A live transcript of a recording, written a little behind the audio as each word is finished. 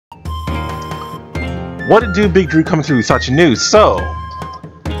What it do, Big Drew coming through with such news. So,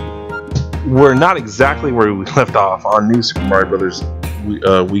 we're not exactly where we left off on New Super Mario Brothers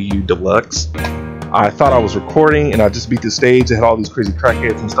Wii U Deluxe. I thought I was recording and I just beat the stage. It had all these crazy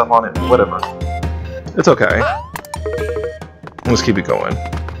crackheads and stuff on it. Whatever. It's okay. Let's keep it going.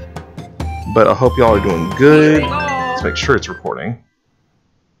 But I hope y'all are doing good. Let's make sure it's recording.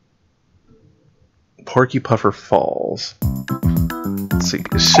 Porky Puffer Falls. Let's see.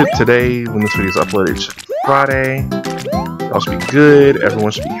 It shipped today when this video is uploaded. It shipped Friday. Y'all should be good.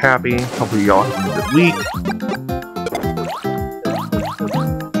 Everyone should be happy. Hopefully y'all have a good week.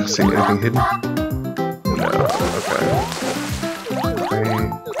 Let's see. Anything hidden? No. Okay.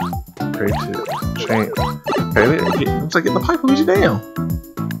 Pray to change. Okay. Looks like getting the pipe Luigi down.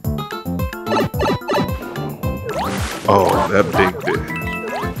 Oh, that big fish.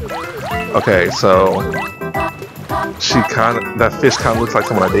 Okay, so that fish kind of looks like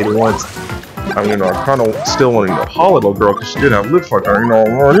someone I dated once. I mean, I kind of still want to haul little girl because she did have lips like her, yeah.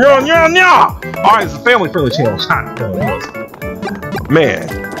 All right, it's a family-friendly channel. Man,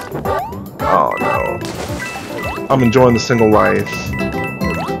 oh no, I'm enjoying the single life,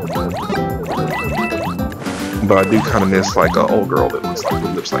 but I do kind of miss like an old girl that looks like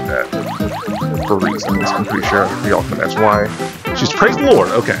with lips like that for reasons. I'm pretty sure y'all can imagine why. She's praise the Lord.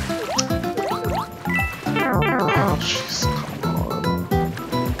 Okay. Oh, jeez, come on.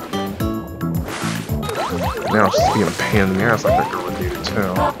 Now she's being a pain in the ass like that girl would do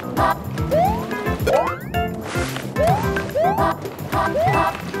too.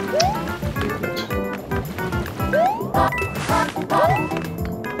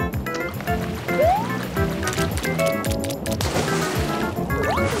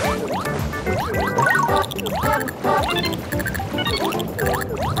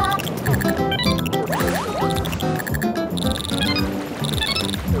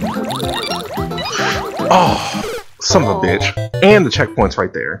 Oh, son of a bitch. And the checkpoint's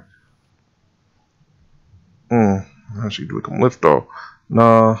right there. I should do a lift though.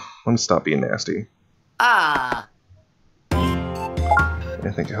 Nah, let me stop being nasty.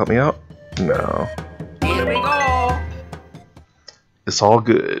 Anything to help me out? No. Here we go. It's all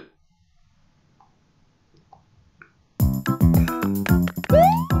good.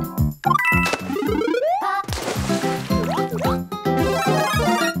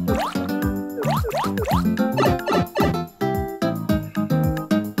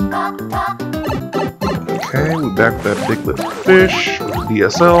 Okay, we're back with that big lip fish,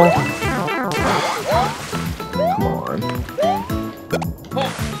 DSL. Come on.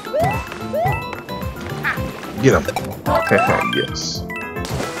 Get him. Yes.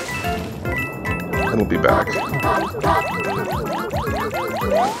 It'll be back.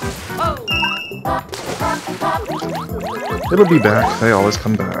 It'll be back. They always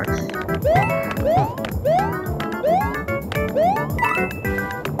come back.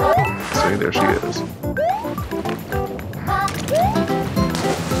 See, there she is.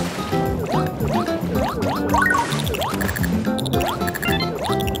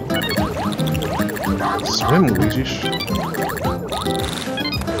 Swim, Luigi. Is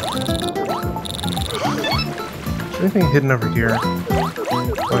there anything hidden over here?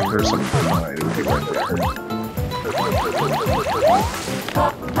 Like there's something behind. It would be right there.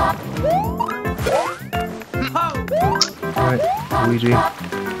 Alright, Luigi.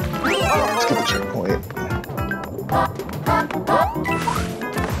 Let's get the checkpoint.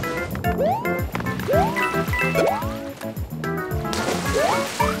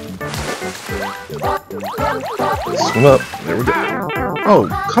 Swim up. There we go. Oh,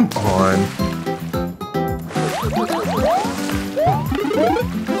 come on.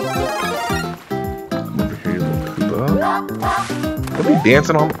 Come over here, you little Koopa. Don't be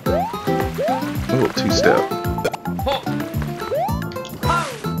dancing on a little two-step.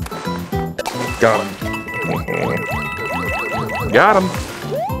 Got him. Got him.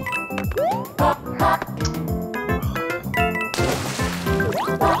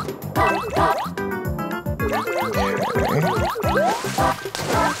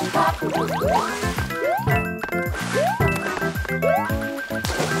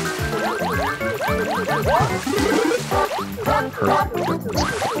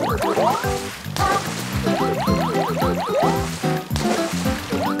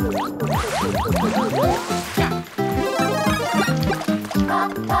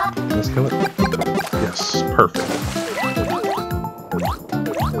 Let's kill it. Yes, perfect.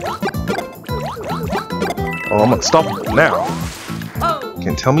 Oh, I'm unstoppable now.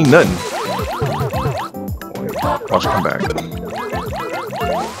 Can't tell me nothing. Watch it come back.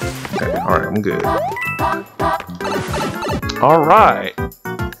 Okay, alright, I'm good. Alright.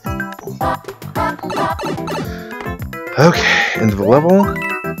 Okay, end of the level.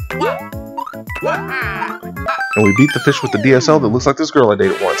 And we beat the fish with the DSL that looks like this girl I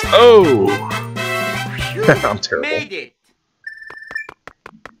dated once. Oh! I'm terrible. Made it.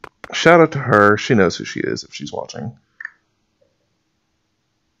 Shout out to her. She knows who she is if she's watching.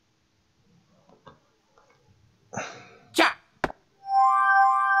 Cha.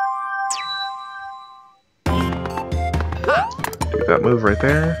 Do that move right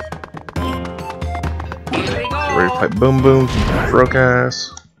there. Here we Get go. ready to fight Boom Boom. Broke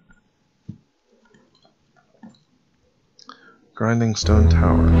ass. Grinding Stone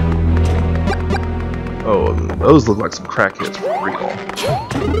Tower. Oh, those look like some crackheads for real.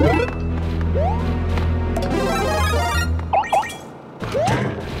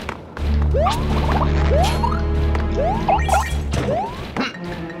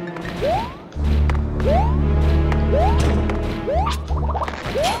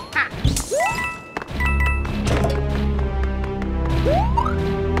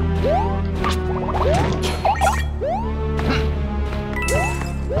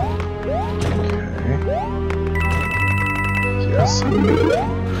 Yes.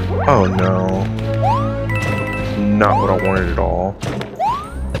 Oh no. Not what I wanted at all.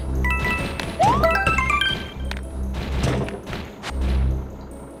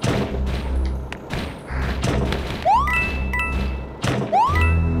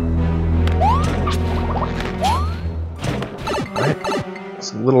 Alright.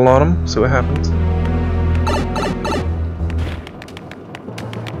 It's a little on him, see what happens.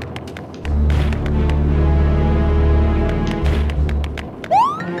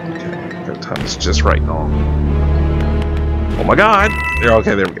 It's just right now. Oh my god! There,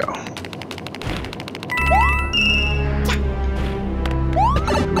 okay, there we go.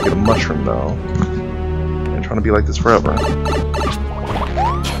 Get a mushroom though. I'm trying to be like this forever.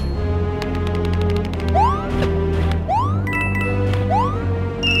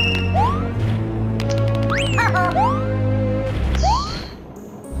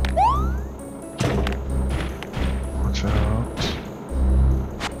 Watch out.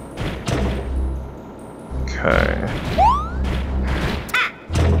 Okay.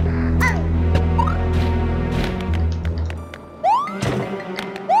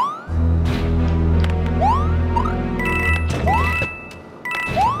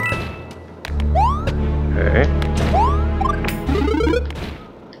 Okay.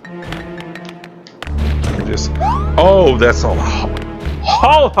 Just. Oh, that's all.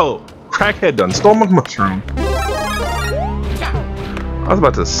 Ho! Crackhead done stole my mushroom. I was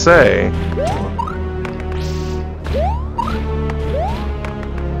about to say.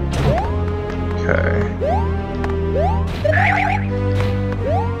 Okay.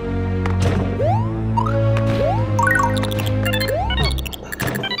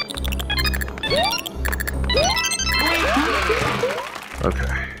 Okay.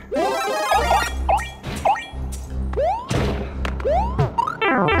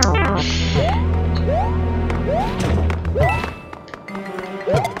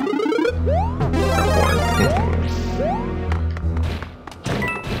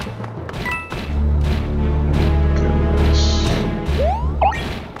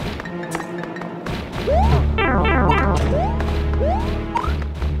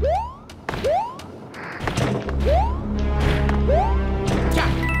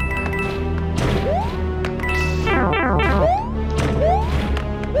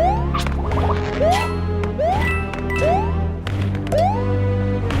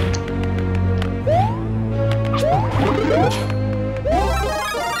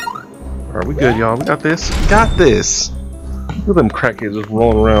 Alright, we good, y'all. We got this. We got this. Look at them crackheads just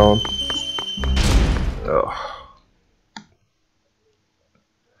rolling around. Ugh.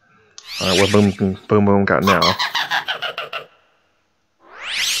 Alright, what boom boom got now?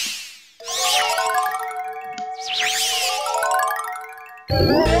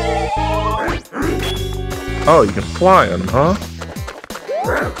 Oh, you can fly on them, huh?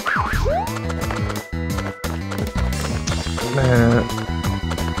 Man.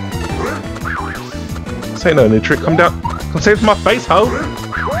 This ain't no new trick. Come down. Come save my face, ho!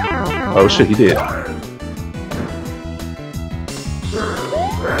 Oh shit, he did.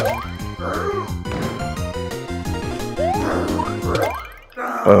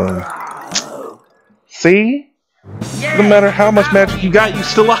 See? No matter how much magic you got, you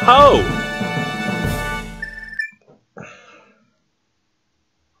still a hoe!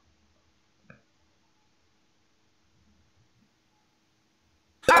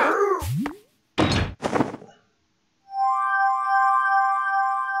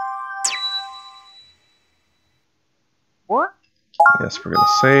 Yes, we're gonna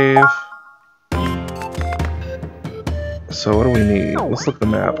save. So what do we need? Let's look at the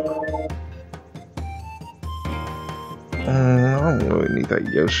map. I don't really need that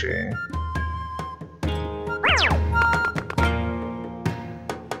Yoshi.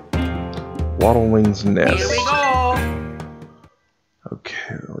 Waddlewing's Nest. Here we go.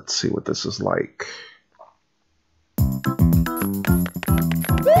 Okay, let's see what this is like.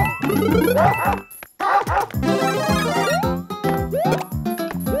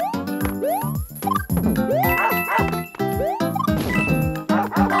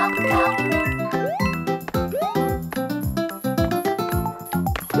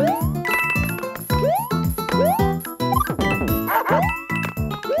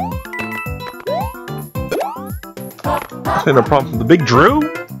 No problem. The big Drew?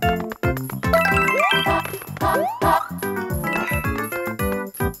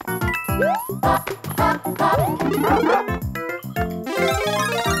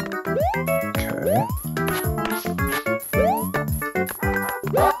 Okay.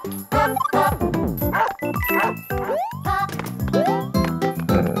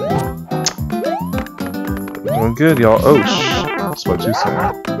 Doing good, y'all. Oh, I spoke too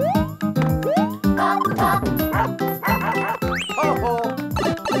soon.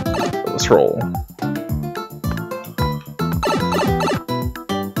 Let's roll.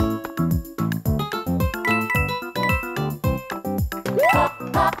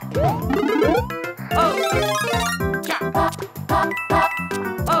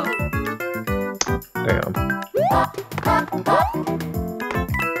 Damn.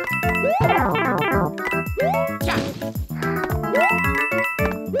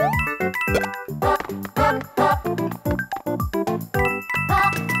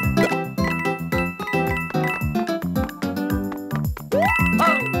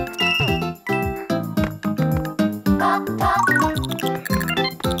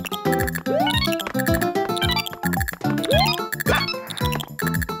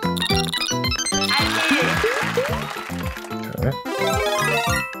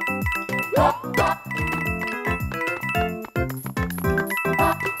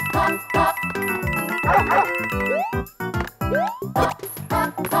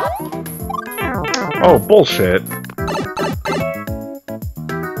 Oh, bullshit.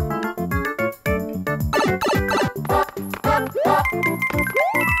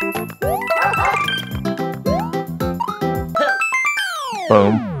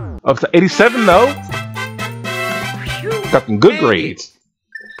 Boom. Up to 87 though. Got some good grades.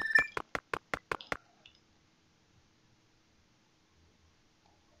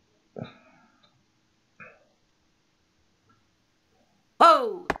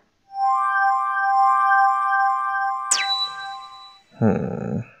 Oh.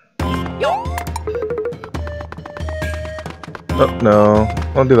 Oh no,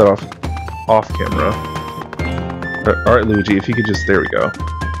 I'll do that off camera. All right, Luigi, if you could just, there we go.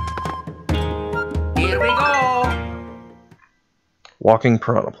 Here we go. Walking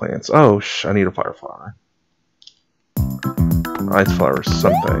piranha plants. Oh, I need a fire flower. Ice flower,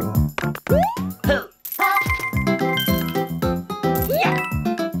 something.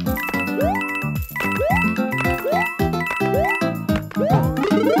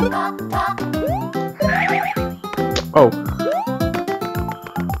 Oh.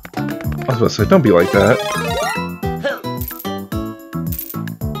 I was about to say, don't be like that.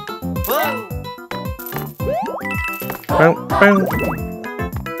 Bow, bow.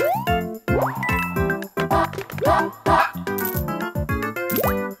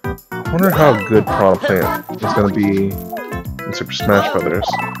 I wonder how good Piranha Plant is going to be in Super Smash Brothers.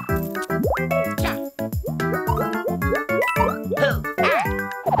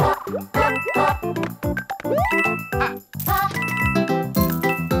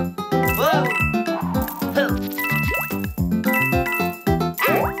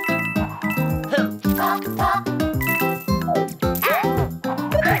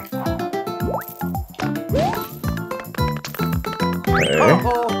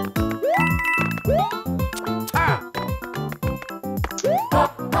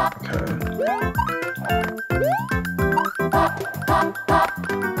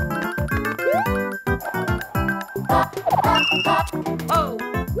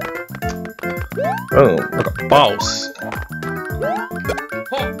 Oh, like a boss.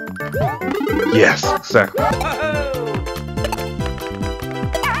 Yes, exactly.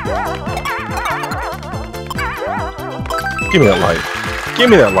 Give me that life. Give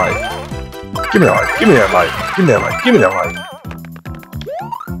me that life. Give me that life. Give me that life. Give me that life. Give me that life.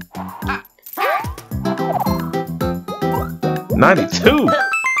 92.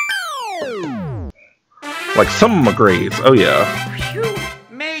 Like some of my grades. Oh yeah. You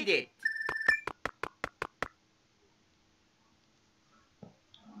made it.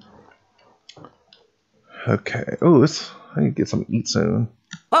 Okay. Oh, I need to get something to eat soon.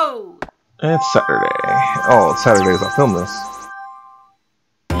 Oh. And it's Saturday. Oh, it's Saturday as I film this.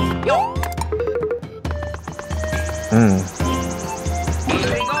 Yo. Here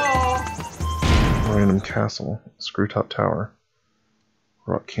we go. Random castle. Screwtop tower.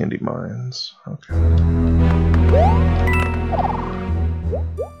 Rock candy mines. Okay.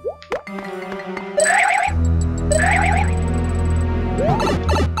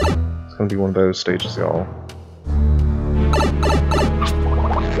 It's gonna be one of those stages, y'all.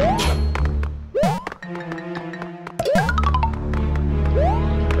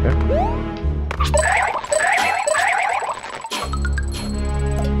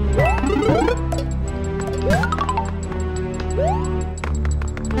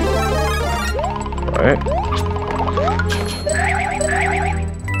 Alright.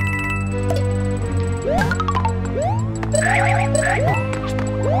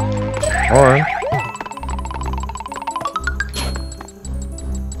 On.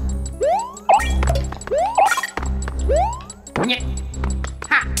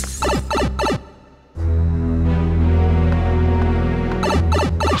 Ha.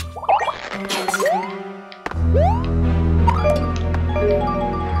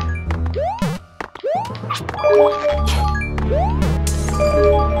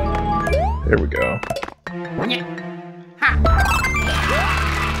 There we go. Ha.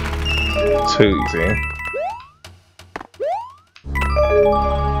 Too easy.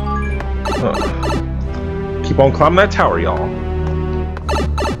 Keep on climbing that tower, y'all.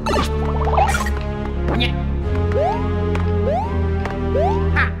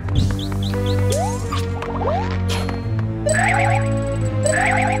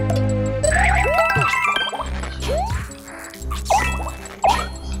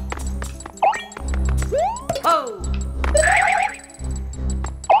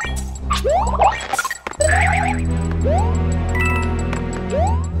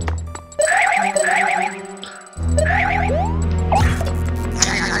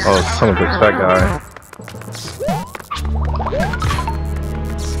 Oh, son of a bitch, that guy.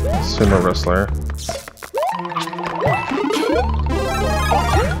 Sumo wrestler.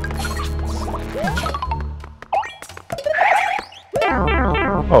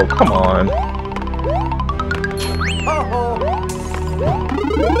 Oh, come on.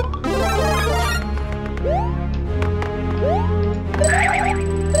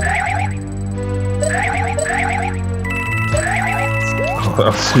 Oh, that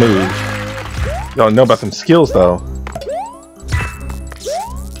was smooth. Y'all know about them skills, though.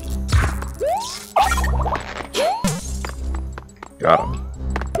 Got him.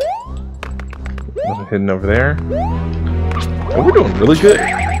 Nothing hidden over there. Oh, we're doing really good.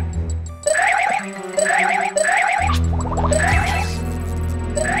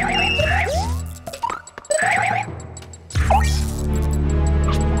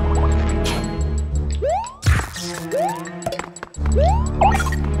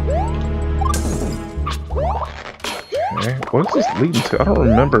 Okay, what is this leading to? I don't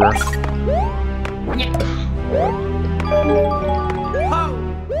remember.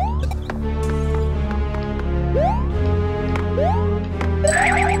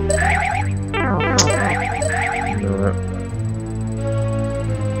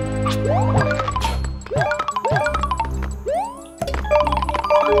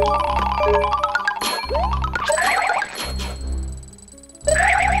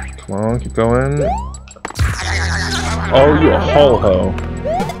 Come on, keep going. Oh, you a ho-ho.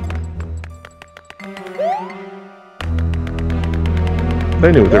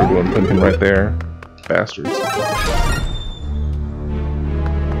 They knew what they were doing, putting him right there. Bastards.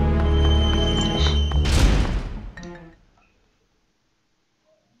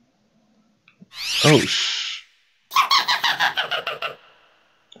 Oh, shh.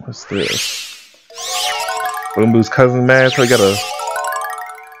 What's this? Boom Boo's cousin mad, so he gotta...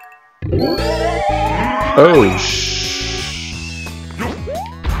 Oh, shh.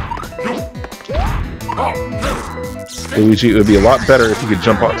 Luigi, it would be a lot better if you could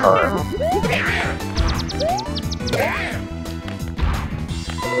jump on time.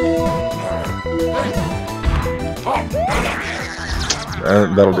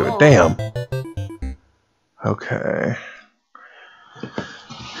 That'll do it. Damn. Okay.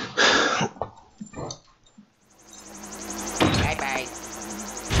 Bye-bye.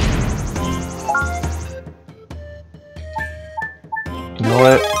 You know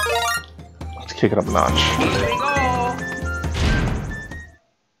what? Let's kick it up a notch. Here we go.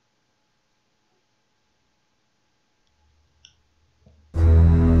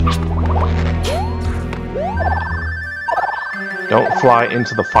 Don't fly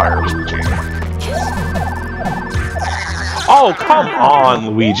into the fire, Luigi. Oh, come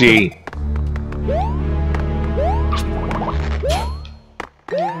on, Luigi.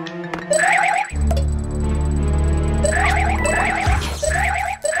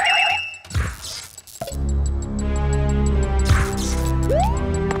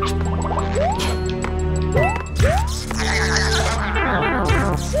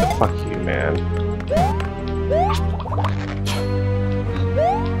 Fuck you, man.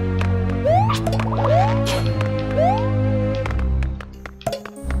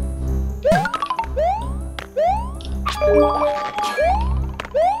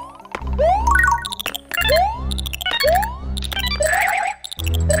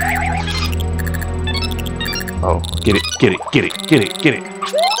 Oh, get it, get it, get it, get it, get it.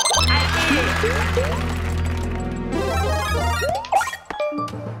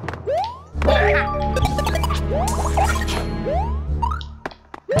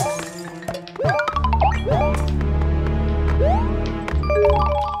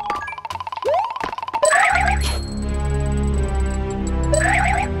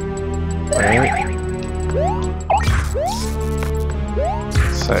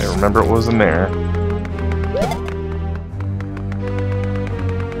 Say, remember it wasn't there.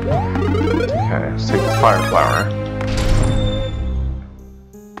 Okay, let's take the fire flower.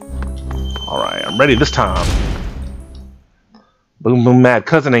 Alright, I'm ready this time. Boom Boom Mad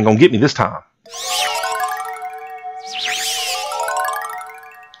Cousin ain't gonna get me this time.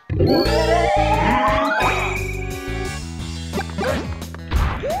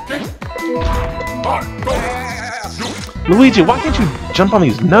 Luigi, why can't you jump on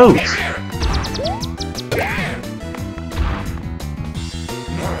these notes?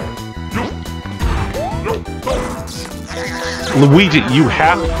 Luigi, you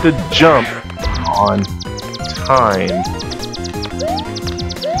have to jump on time.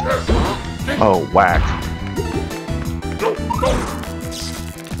 Oh, whack.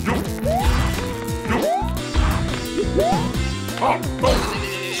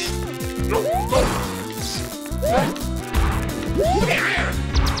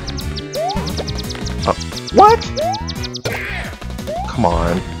 What? Come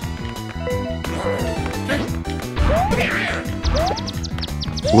on.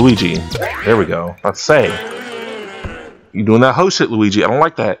 Luigi. There we go. Let's say. You doing that hoe shit, Luigi. I don't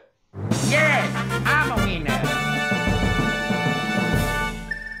like that. Yes, I'm a winner.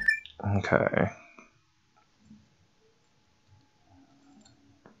 Okay.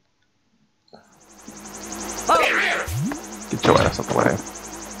 Get your ass out the way.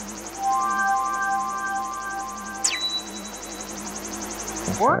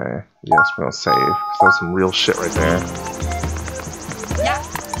 Okay. Yes, we're gonna save. 'Cause that's some real shit right there. Yeah.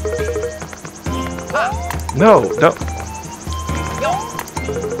 No, don't.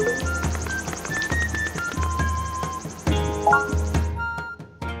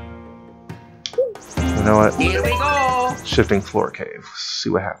 You know what? Here we go. Shifting floor cave. See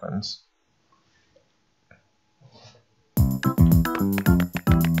what happens.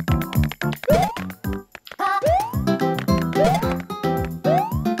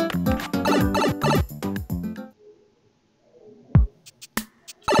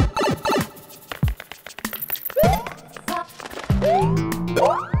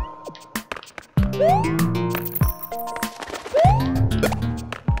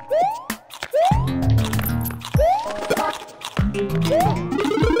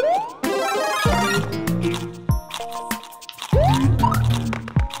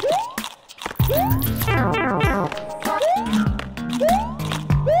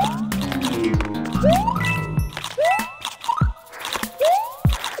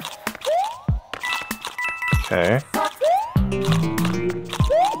 Okay.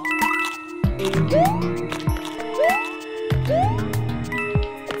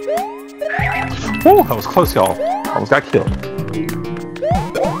 Woo, that was close, y'all. Almost got killed.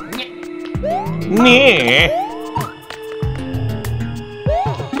 Nyeh.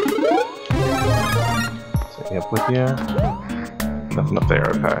 Setting up with you. Nothing up there,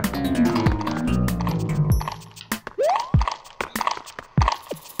 okay.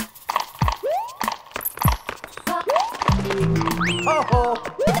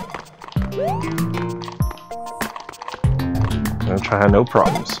 I'm gonna try no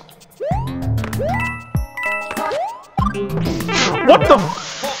problems. What the f—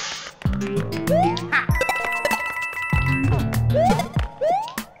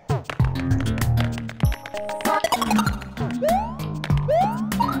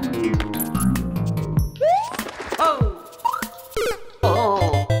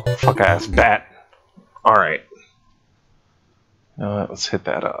 Fuck ass bat. Alright. Let's hit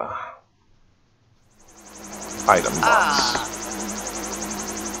that Item box.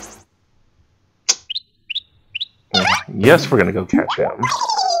 Yes, we're gonna go catch him.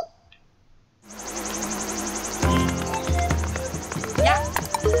 Yeah.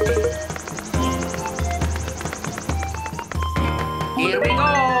 Here we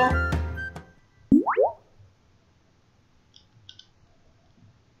go.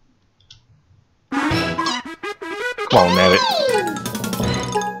 Come on, Nabbit.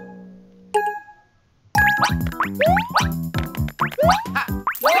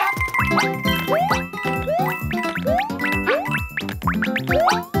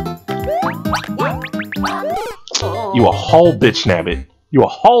 You a whole bitch, Nabbit. You a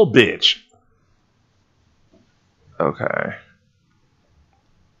whole bitch. Okay.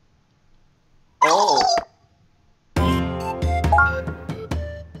 Oh.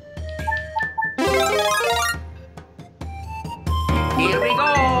 Here we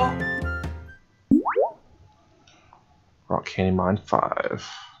go. Rock Candy Mine 5.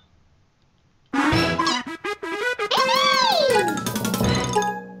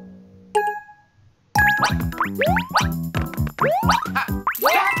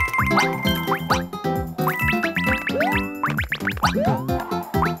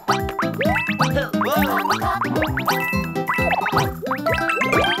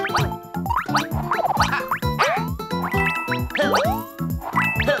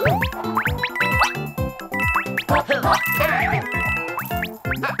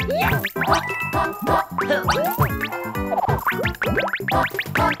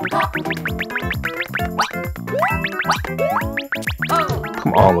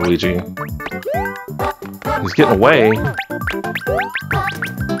 Come on, Luigi. He's getting away.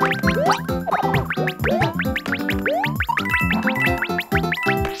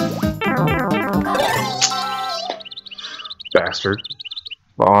 Bastard.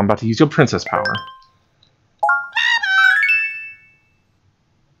 Well, I'm about to use your princess power.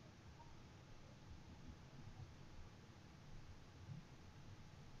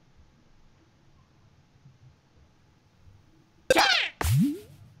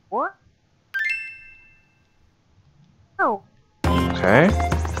 What? Oh. Okay.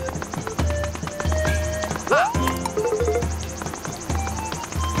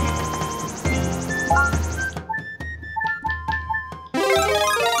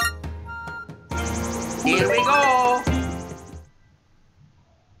 Here we go.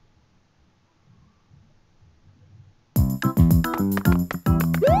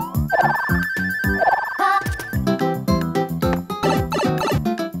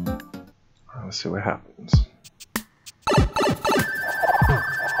 Let's see what happens.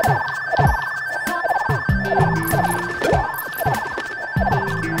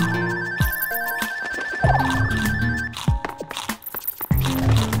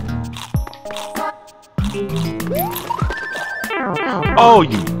 Oh,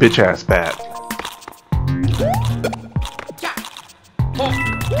 you bitch-ass bat.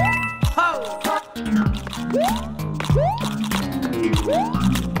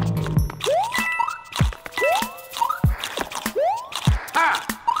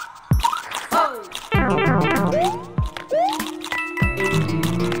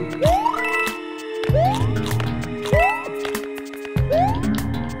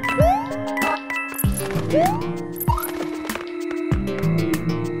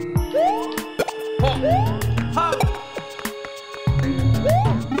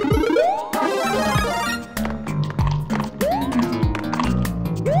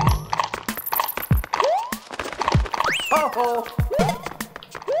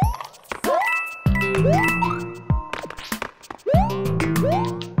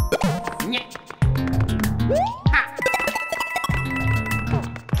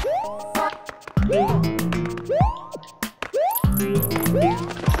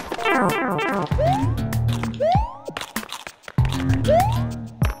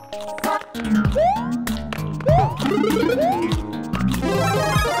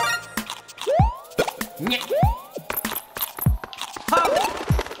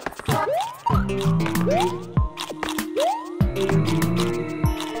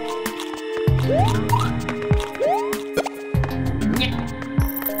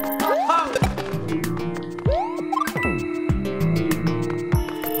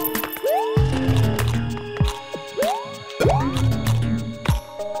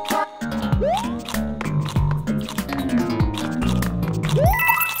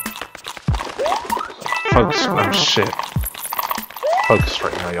 Focus. Oh shit. Focus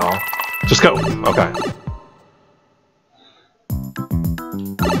right now, y'all. Just go. Okay.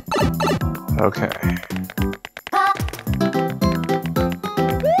 Okay.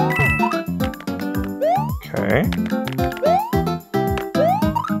 Okay. Okay.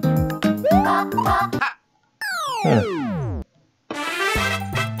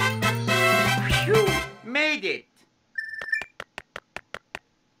 Phew, made it.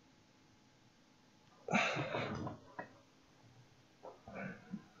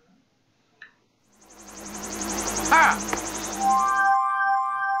 Ha!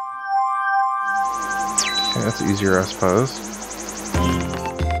 Okay, that's easier, I suppose.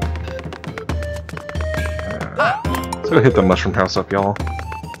 Let's go hit the mushroom house up, y'all.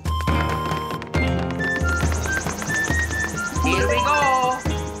 Here we go.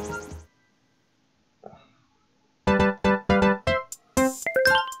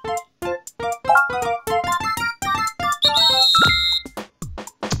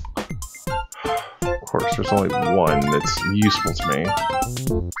 Of course, there's only one that's useful to me.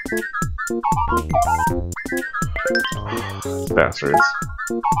 Bastards.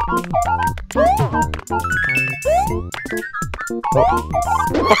 Oh.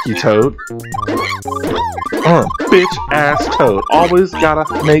 Fuck you, Toad. Bitch ass Toad. Always gotta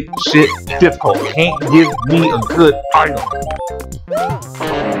make shit difficult. Can't give me a good item.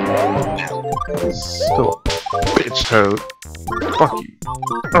 Still a bitch, Toad. Fuck you.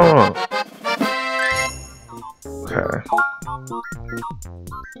 Okay.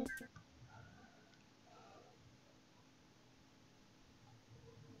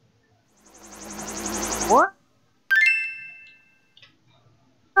 What?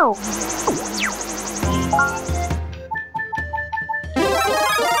 Oh.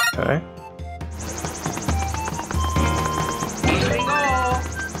 Okay. Here we go.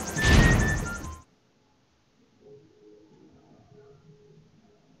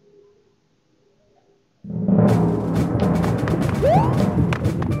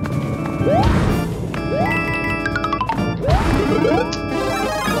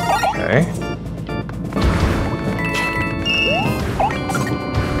 Okay.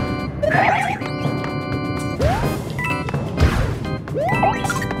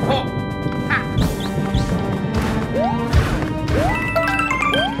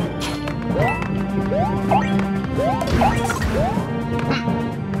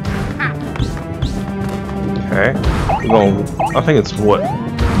 Okay. We're going, I think it's what?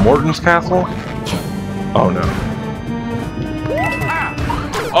 Morton's Castle? Oh no.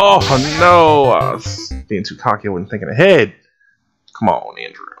 Oh no! I was being too cocky, I wasn't thinking ahead. Come on,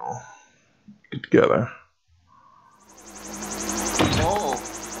 Andrew. Get together. Oh.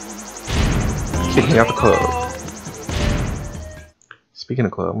 Kicking out the club. Speaking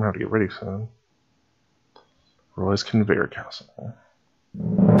of club, I'm gonna have to get ready soon. Roy's Conveyor Castle.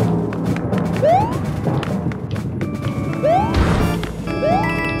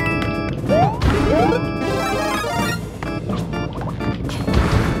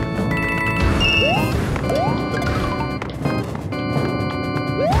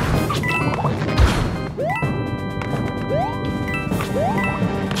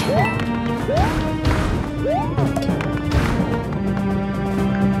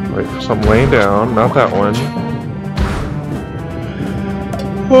 Wait for something laying down, not that one.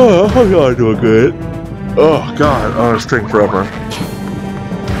 Oh, I'm not doing good. Oh god, oh, it's taking forever.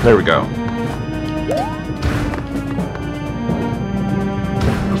 There we go.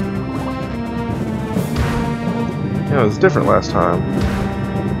 Yeah, it was different last time.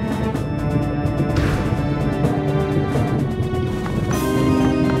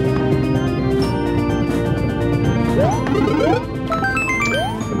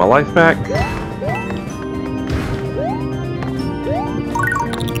 Get my life back.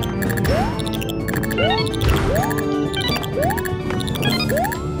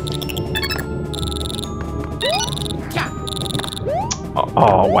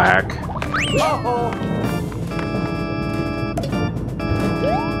 Oh, whack.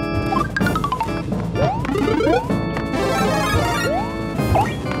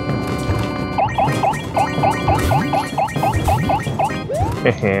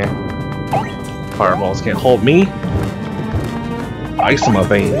 Fireballs can't hold me. Ice in my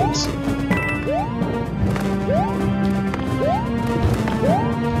veins.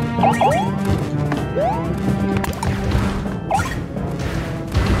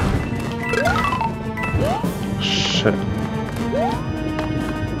 Shit.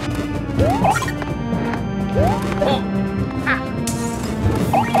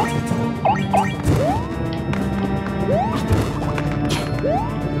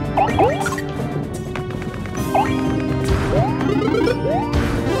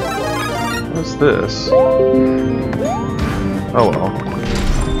 What's this? Oh well.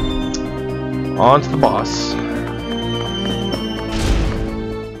 On to the boss.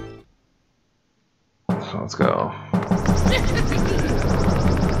 So Let's go.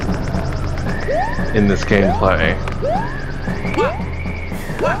 In this gameplay.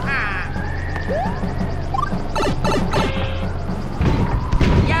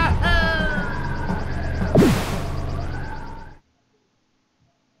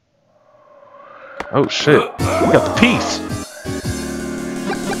 Oh shit, we got the piece.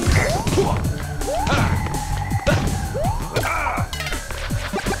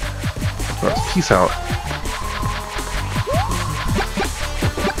 Let's peace out.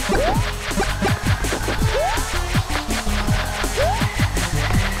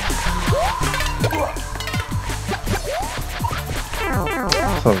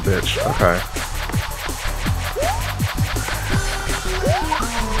 Son of a bitch, okay.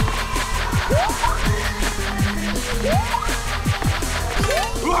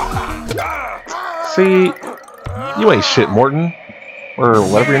 See, you ain't shit, Morton. Or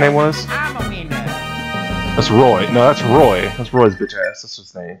whatever your name was. I'm a winner. That's Roy. No, that's Roy. That's Roy's bitch ass. That's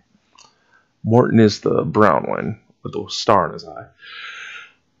his name. Morton is the brown one with the star in his eye.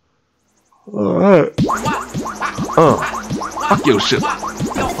 Alright. Fuck your shit.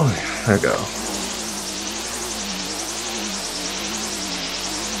 There you go.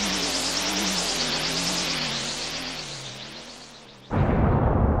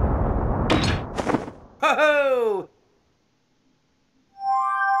 Ho-ho!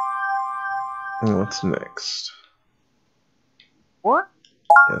 And what's next? What?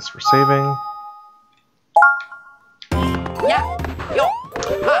 Yes, we're saving. Yeah. Yo.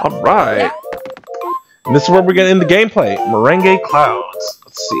 Alright. And this is where we're gonna end the gameplay. Merengue Clouds.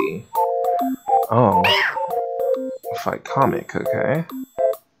 Let's see. Oh. Fight comic, okay.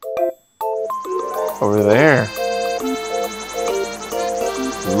 Over there.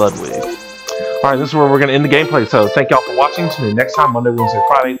 Ludwig. Alright, this is where we're going to end the gameplay, so thank y'all for watching. Tune in next time, Monday, Wednesday,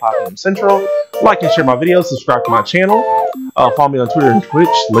 Friday, 5 p.m. Central. Like and share my videos, subscribe to my channel. Follow me on Twitter and Twitch.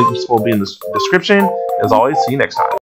 Links will be in the description. As always, see you next time.